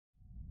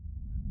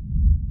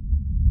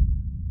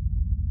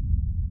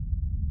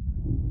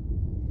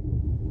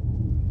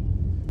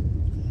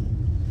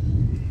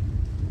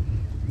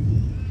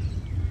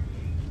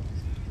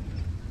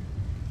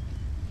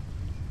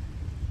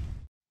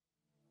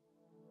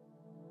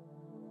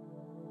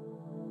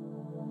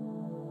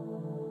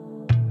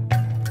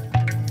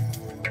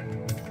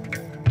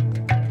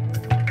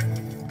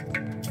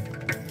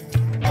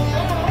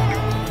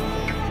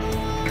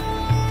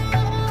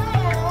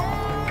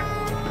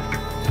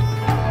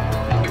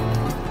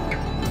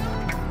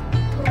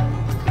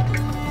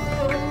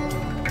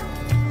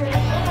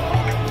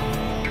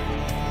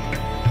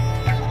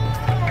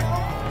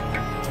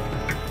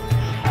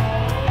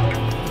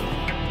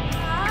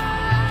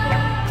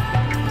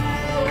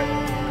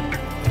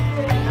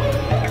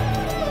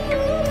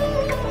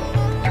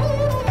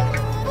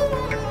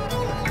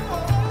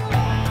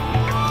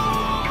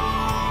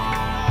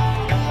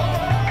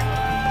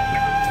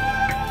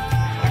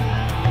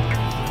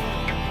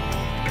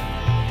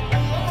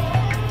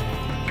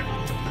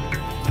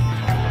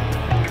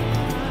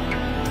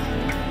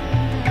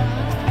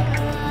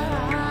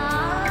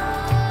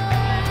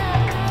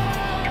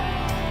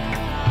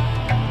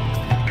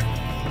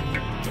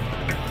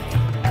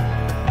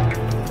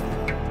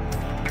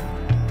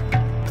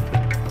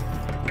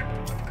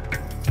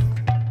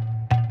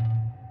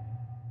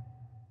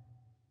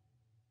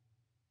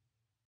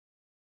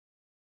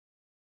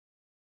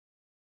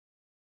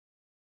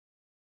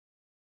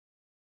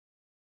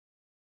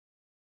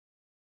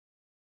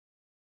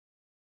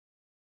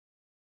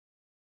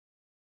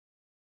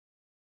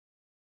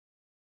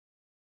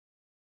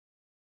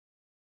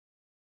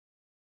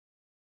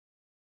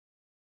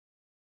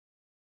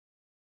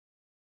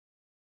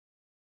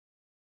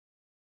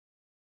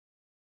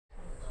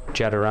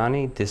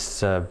Jadurani,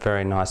 this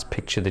very nice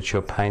picture that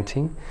you're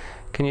painting.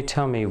 Can you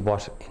tell me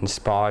what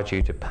inspired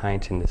you to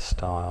paint in this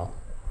style?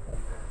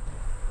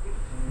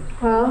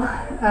 Well,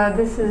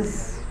 this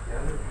is,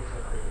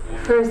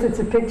 first it's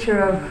a picture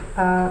of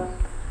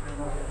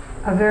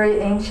a very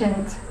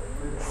ancient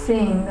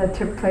scene that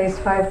took place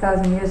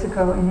 5,000 years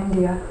ago in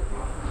India.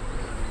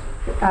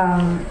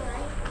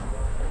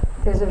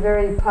 There's a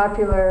very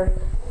popular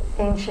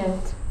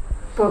ancient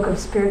book of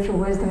spiritual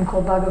wisdom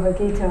called Bhagavad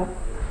Gita,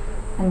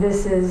 and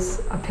this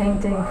is a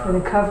painting for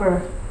the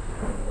cover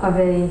of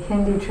a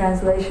Hindi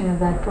translation of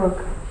that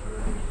book.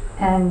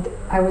 And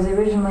I was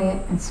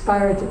originally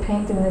inspired to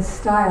paint in this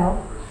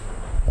style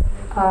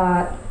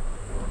by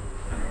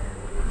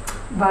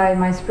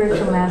my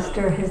spiritual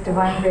master, His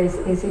Divine Grace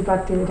A.C.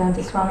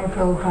 Bhaktivedanta Swami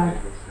Prabhupada,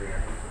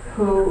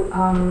 who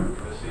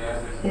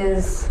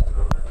is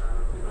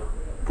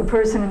the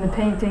person in the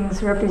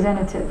painting's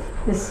representative.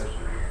 This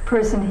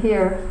person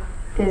here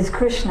is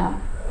Krishna.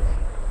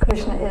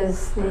 Krishna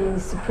is the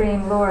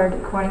Supreme Lord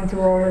according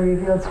to all the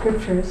revealed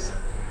scriptures.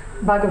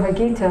 Bhagavad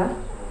Gita,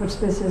 which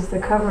this is the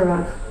cover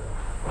of,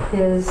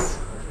 is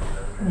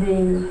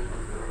the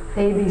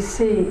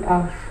ABC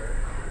of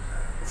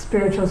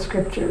spiritual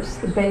scriptures,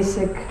 the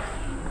basic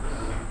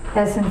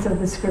essence of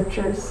the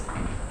scriptures.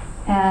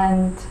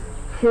 And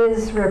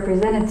his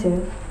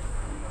representative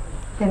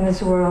in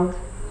this world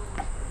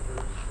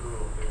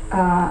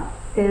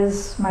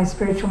is my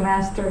spiritual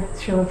master,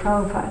 Srila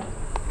Prabhupada.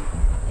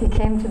 He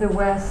came to the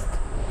West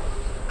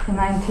in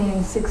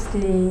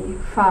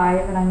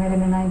 1965, and I met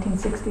him in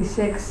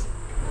 1966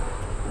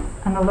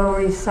 on the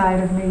Lower East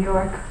Side of New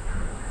York.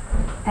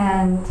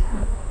 And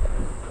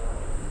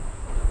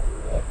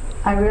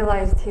I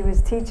realized he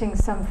was teaching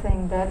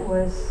something that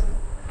was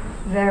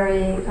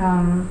very,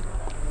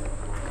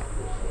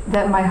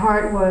 that my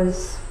heart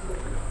was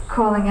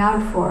calling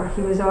out for.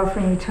 He was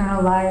offering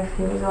eternal life.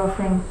 He was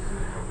offering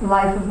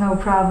life of no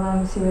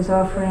problems. He was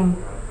offering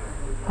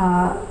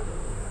a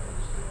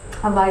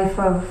life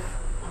of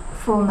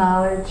full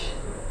knowledge.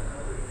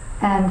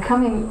 And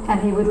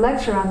he would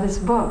lecture on this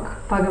book,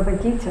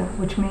 Bhagavad Gita,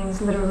 which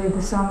means literally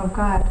the Song of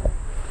God.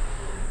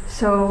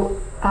 So,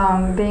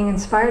 being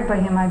inspired by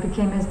him, I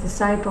became his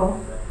disciple,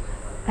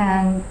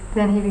 and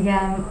then he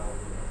began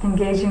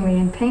engaging me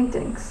in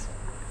paintings.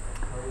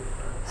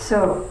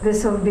 So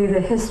this will be the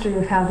history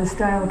of how the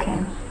style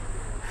came.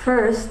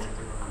 First,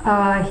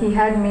 he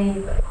had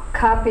me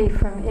copy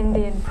from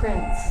Indian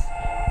prints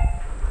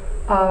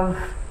of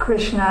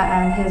Krishna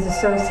and his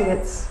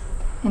associates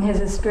in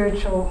his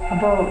spiritual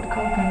abode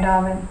called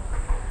Vrindavan.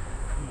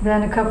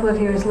 Then a couple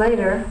of years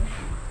later,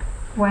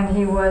 when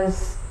he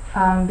was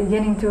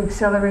beginning to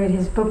accelerate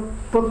his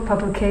book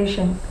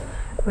publication,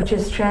 which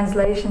is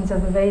translations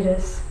of the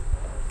Vedas,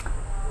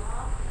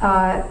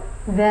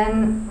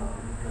 then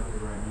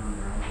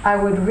I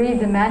would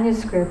read the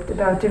manuscript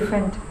about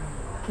different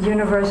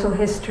universal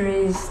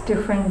histories,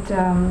 different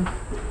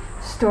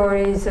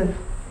stories of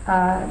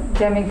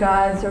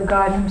demigods or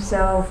God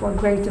himself or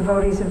great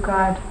devotees of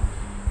God.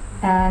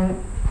 And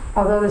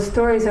although the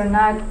stories are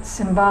not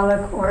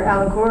symbolic or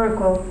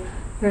allegorical,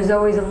 there's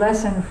always a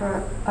lesson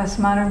for us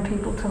modern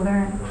people to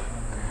learn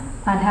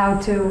on how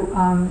to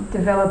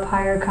develop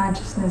higher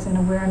consciousness and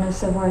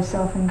awareness of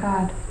ourself and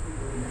God.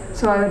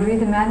 So I would read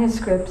the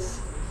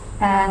manuscripts,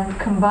 and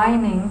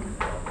combining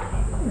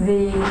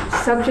the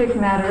subject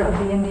matter of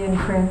the Indian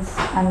prints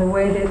and the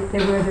way that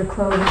they wear their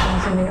clothing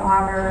and the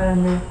armor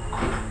and the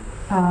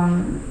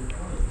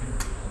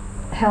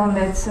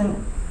helmets,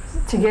 and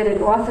to get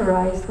it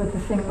authorized what the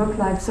thing looked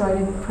like, so I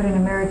didn't put an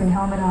American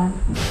helmet on.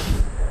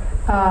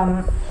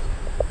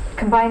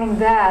 Combining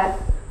that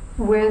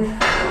with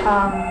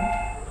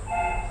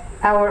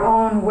our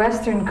own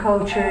Western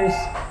culture's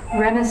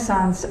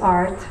Renaissance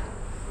art,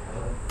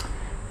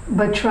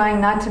 but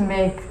trying not to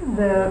make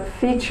the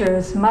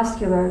features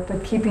muscular,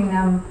 but keeping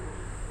them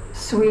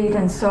sweet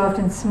and soft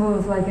and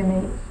smooth, like in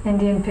the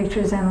Indian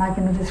pictures and like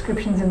in the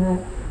descriptions in the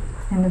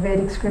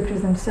Vedic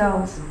scriptures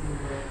themselves.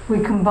 We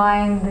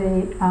combine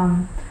the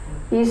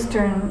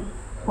Eastern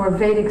or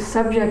Vedic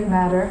subject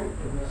matter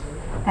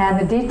and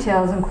the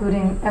details,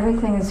 including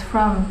everything is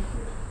from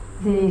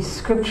the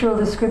scriptural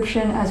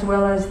description as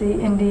well as the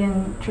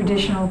Indian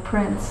traditional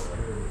prints.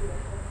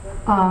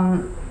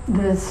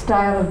 The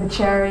style of the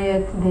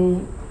chariot,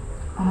 the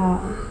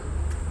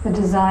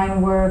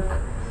design work,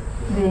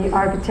 the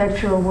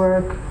architectural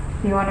work,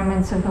 the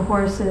ornaments of the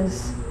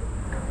horses,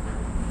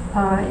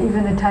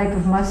 even the type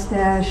of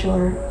mustache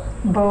or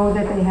bow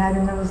that they had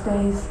in those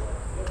days.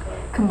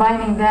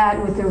 Combining that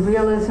with the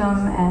realism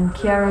and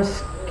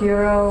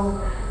chiaroscuro,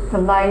 the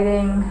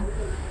lighting,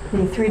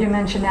 the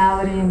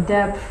three-dimensionality and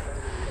depth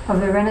of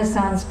the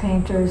Renaissance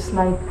painters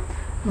like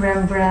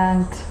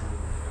Rembrandt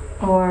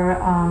or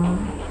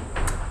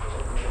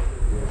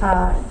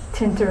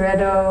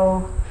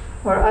Tintoretto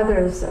or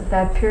others of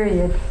that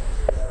period,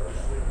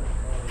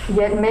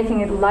 yet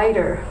making it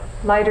lighter.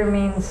 Lighter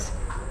means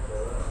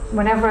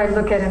whenever I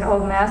look at an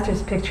old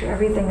master's picture,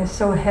 everything is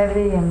so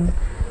heavy and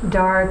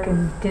dark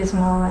and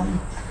dismal and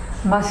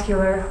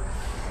muscular.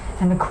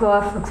 and the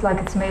cloth looks like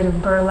it's made of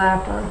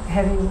burlap or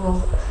heavy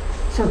wool.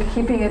 So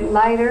keeping it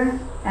lighter,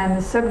 and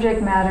the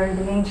subject matter,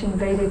 the ancient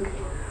Vedic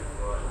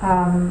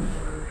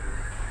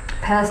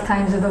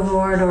pastimes of the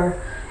Lord or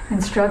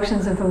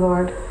instructions of the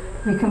Lord,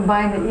 we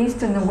combine the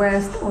East and the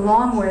West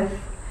along with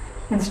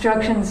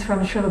instructions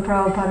from Srila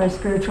Prabhupada, our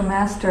spiritual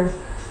master.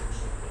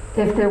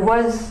 If there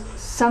was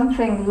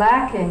something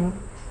lacking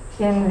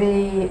in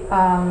the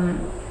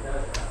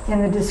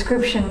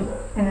description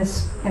in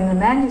the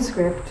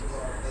manuscript,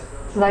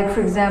 like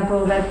for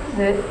example that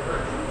the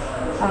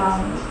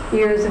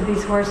ears of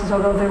these horses,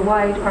 although they're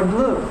white, are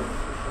blue.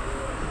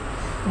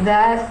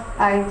 That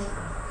I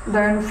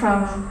learned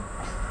from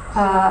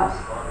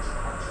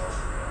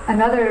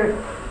another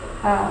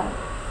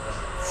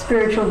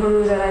spiritual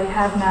guru that I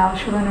have now,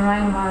 Srila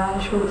Narayana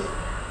Maharaj,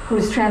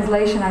 whose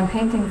translation I'm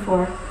painting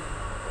for.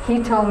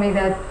 He told me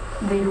that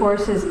the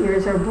horse's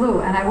ears are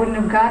blue, and I wouldn't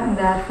have gotten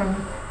that from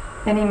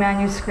any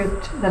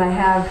manuscript that I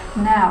have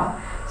now.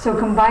 So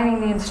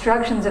combining the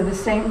instructions of the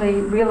saintly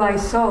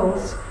realized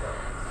souls,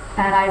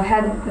 and I've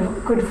had the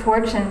good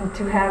fortune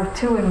to have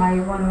two in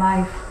my one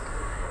life,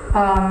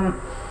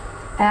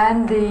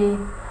 and the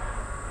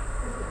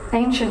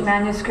ancient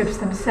manuscripts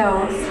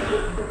themselves,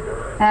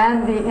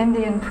 and the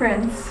Indian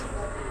prints,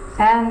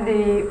 and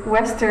the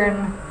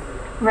Western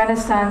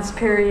Renaissance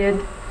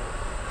period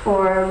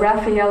or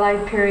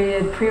Raphaelite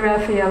period,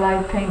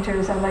 pre-Raphaelite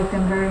painters. I like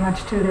them very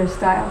much too, their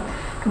style.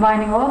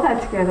 Combining all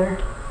that together,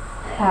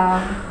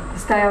 the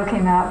style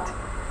came out.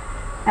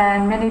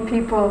 And many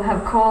people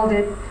have called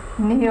it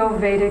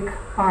Neo-Vedic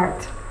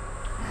art.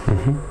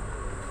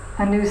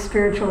 A new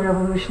spiritual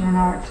revolution in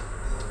art.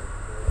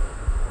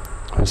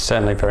 It's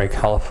certainly very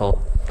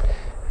colourful.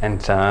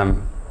 And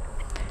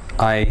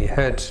I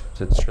heard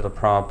that Srila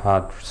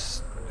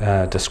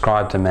Prabhupada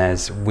described them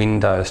as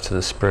windows to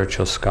the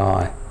spiritual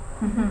sky.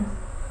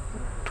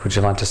 Would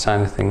you like to say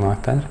anything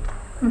like that?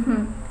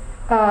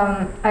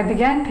 I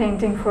began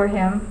painting for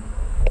him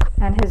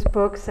and his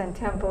books and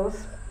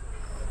temples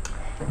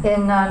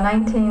in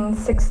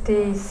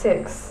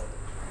 1966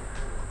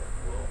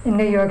 in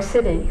New York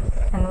City,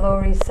 in the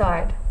Lower East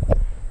Side.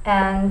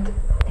 And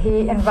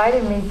he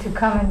invited me to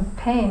come and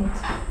paint.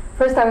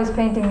 First I was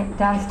painting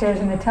downstairs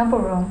in the temple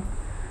room,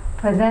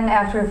 but then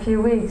after a few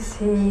weeks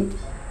he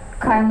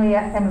kindly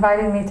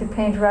invited me to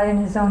paint right in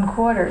his own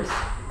quarters.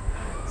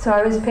 So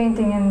I was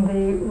painting in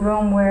the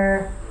room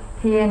where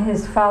he and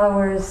his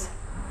followers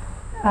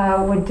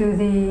would do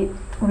the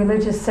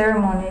religious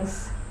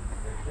ceremonies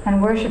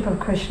and worship of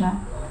Krishna.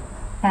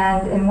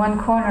 And in one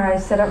corner I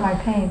set up my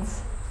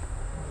paints.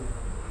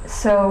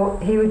 So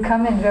he would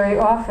come in very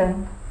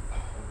often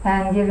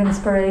and give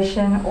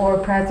inspiration or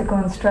practical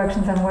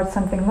instructions on what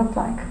something looked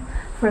like.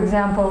 For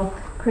example,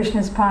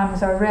 Krishna's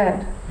palms are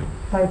red,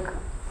 like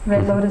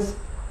red lotus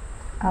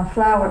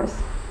flowers.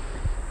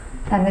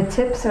 And the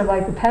tips are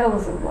like the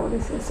petals of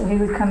lotuses. So he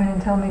would come in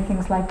and tell me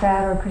things like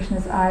that, or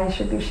Krishna's eyes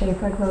should be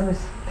shaped like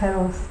lotus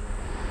petals.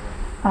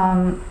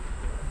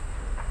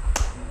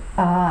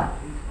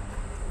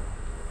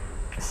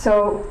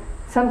 So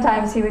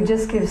sometimes he would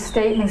just give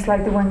statements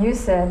like the one you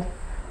said,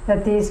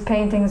 that these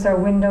paintings are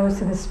windows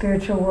to the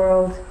spiritual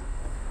world.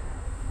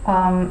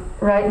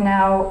 Right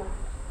now,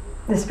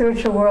 the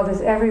spiritual world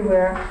is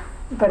everywhere,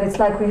 but it's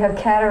like we have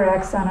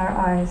cataracts on our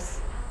eyes,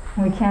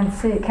 and we can't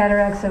see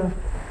cataracts of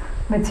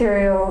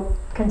material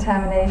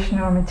contamination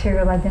or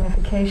material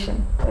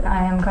identification, that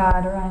I am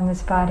God or I am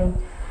this body.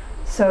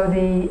 So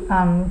the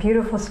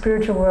beautiful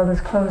spiritual world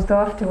is closed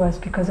off to us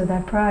because of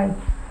that pride.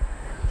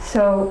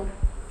 So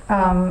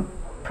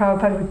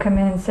Prabhupada would come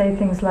in and say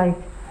things like,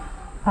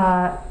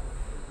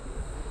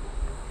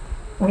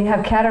 we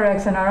have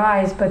cataracts in our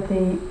eyes, but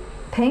the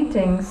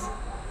paintings,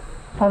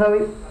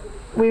 although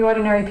we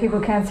ordinary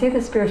people can't see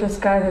the spiritual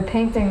sky, the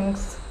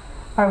paintings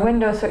are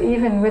windows, so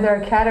even with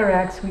our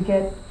cataracts we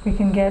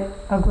can get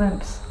a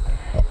glimpse.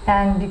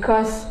 And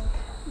because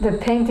the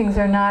paintings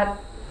are not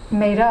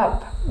made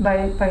up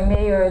by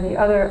me or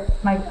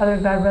my other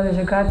God brothers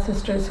or God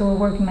sisters who are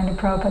working under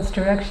Prabhupada's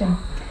direction,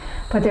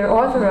 but they're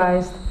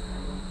authorized,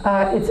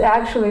 it's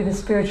actually the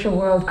spiritual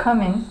world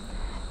coming.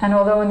 And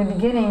although in the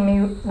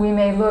beginning we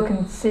may look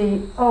and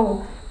see,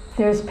 oh,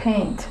 there's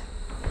paint,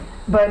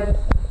 but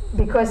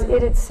because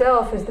it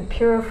itself is the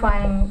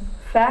purifying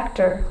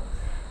factor,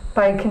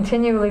 by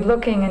continually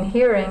looking and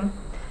hearing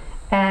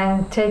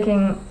and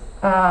taking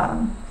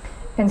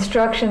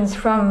instructions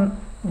from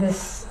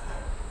this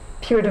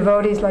pure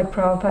devotees like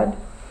Prabhupada,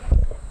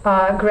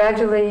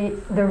 gradually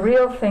the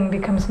real thing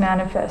becomes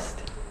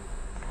manifest.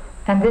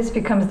 And this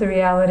becomes the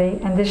reality,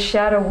 and this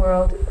shadow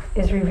world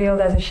is revealed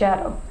as a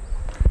shadow.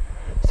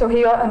 So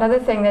another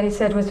thing that he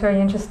said was very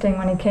interesting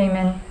when he came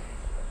in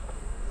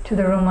to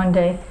the room one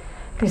day,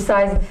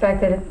 besides the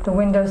fact that the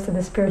windows to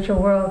the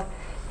spiritual world,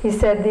 he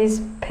said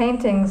these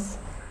paintings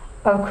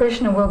of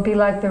Krishna will be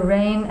like the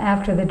rain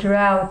after the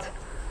drought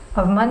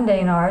of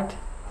mundane art,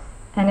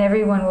 and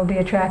everyone will be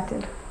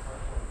attracted.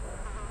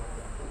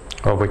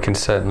 Well, we can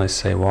certainly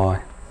see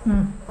why.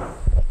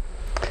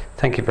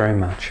 Thank you very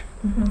much.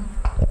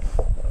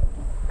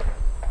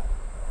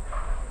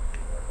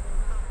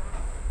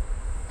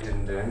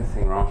 do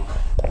anything wrong.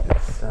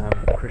 It's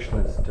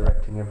Krishna's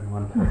directing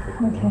everyone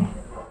perfectly. Okay.